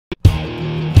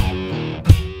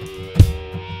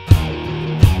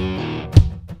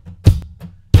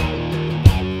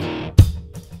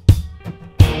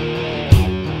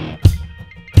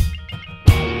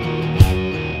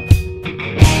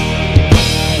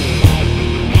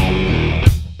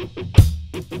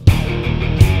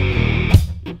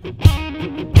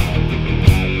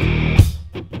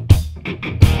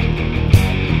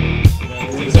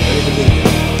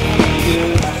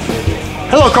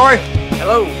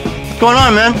going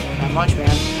on, man? Not much, man.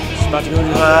 Just about to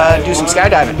go do some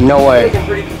skydiving. No way.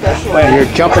 Wait,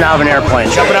 you're jumping out of an airplane.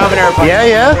 Jumping out of an airplane.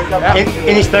 Yeah.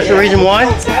 Any special reason why?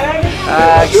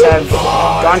 Just I've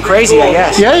gone crazy, I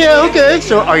guess. Yeah, okay.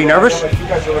 So, are you nervous?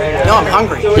 No, I'm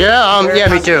hungry. Yeah,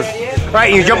 me too.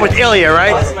 Right, you jump with Ilya,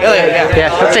 right? Ilya, yeah.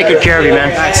 Yeah, he'll take good care of you, man.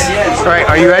 Nice. All right,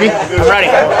 are you ready? I'm ready.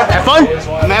 Have fun?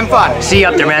 I'm having fun. See you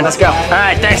up there, man. Let's go. All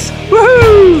right, thanks.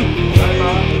 Woohoo!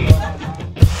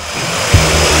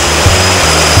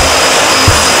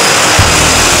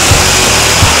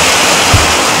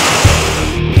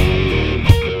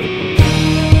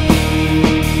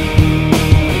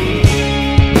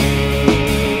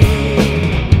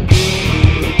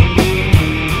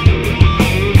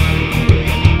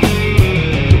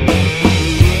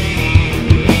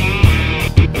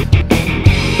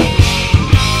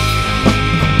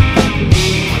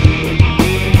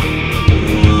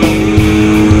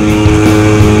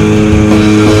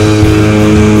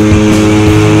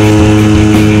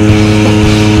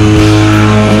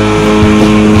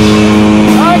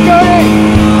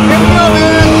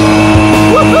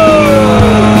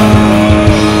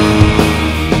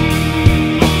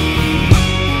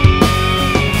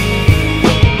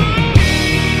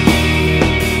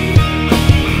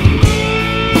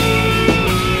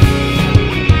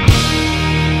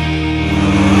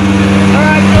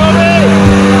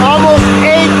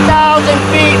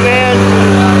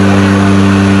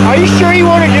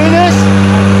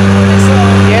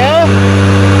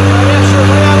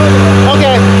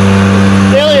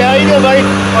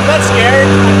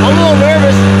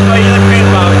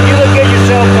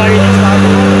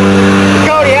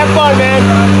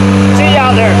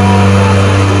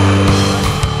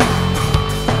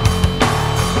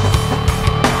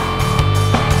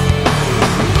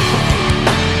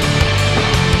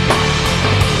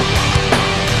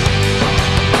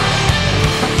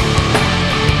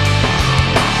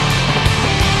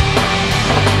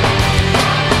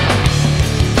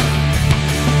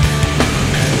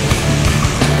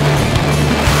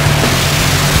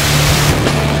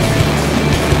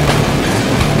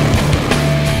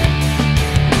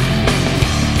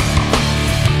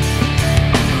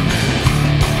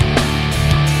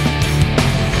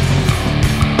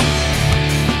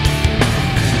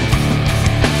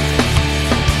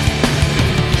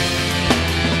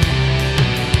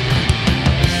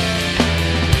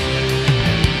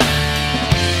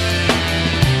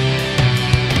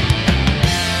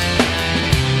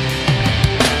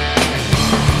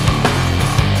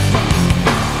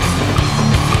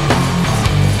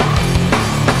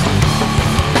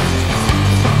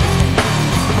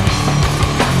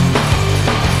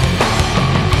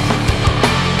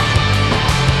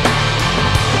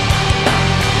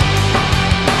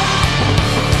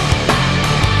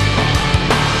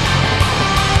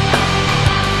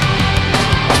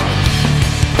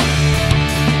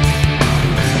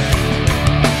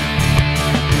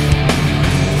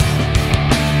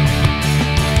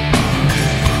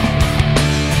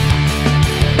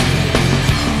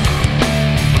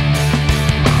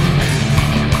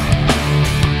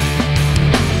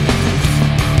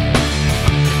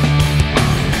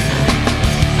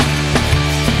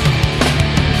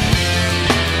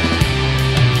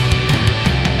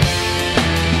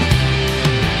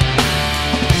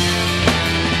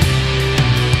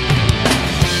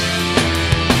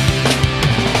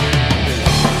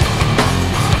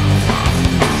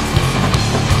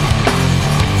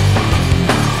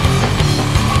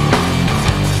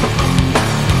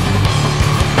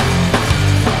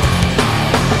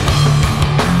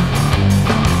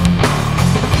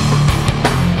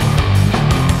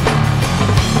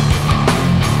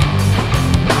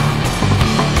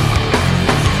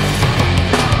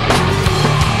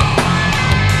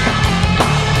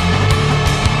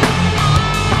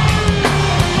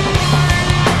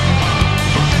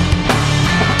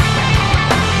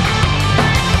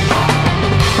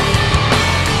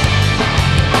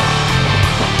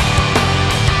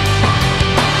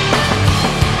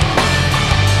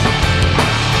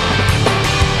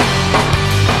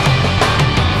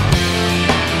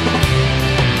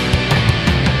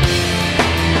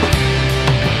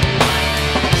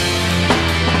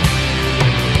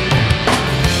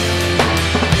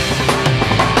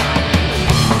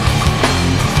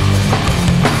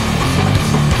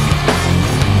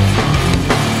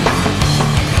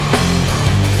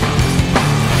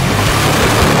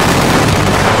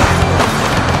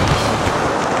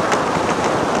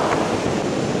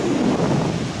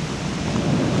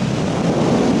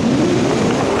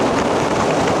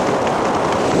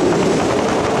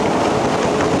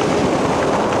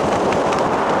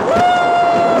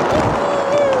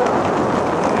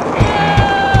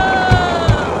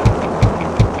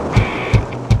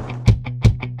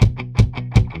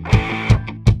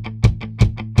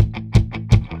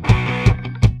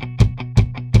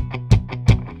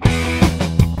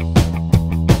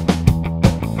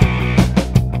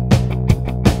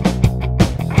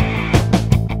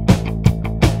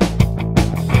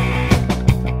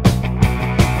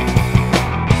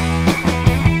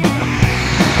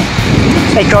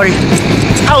 Cory,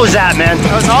 how was that, man?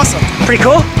 That was awesome. Pretty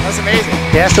cool? That was amazing.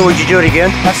 Yeah, so would you do it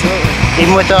again? Absolutely.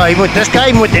 Even with this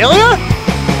guy, even with Ilya?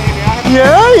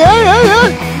 Yeah.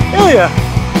 Ilya.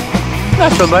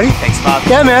 That's good, buddy. Thanks, Bob.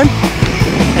 Yeah, man.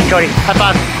 Hey, Cory, high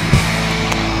five.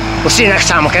 We'll see you next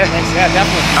time, okay? Thanks. Yeah,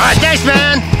 definitely. All right, thanks,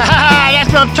 man. That's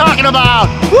what I'm talking about.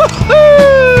 Woo-hoo!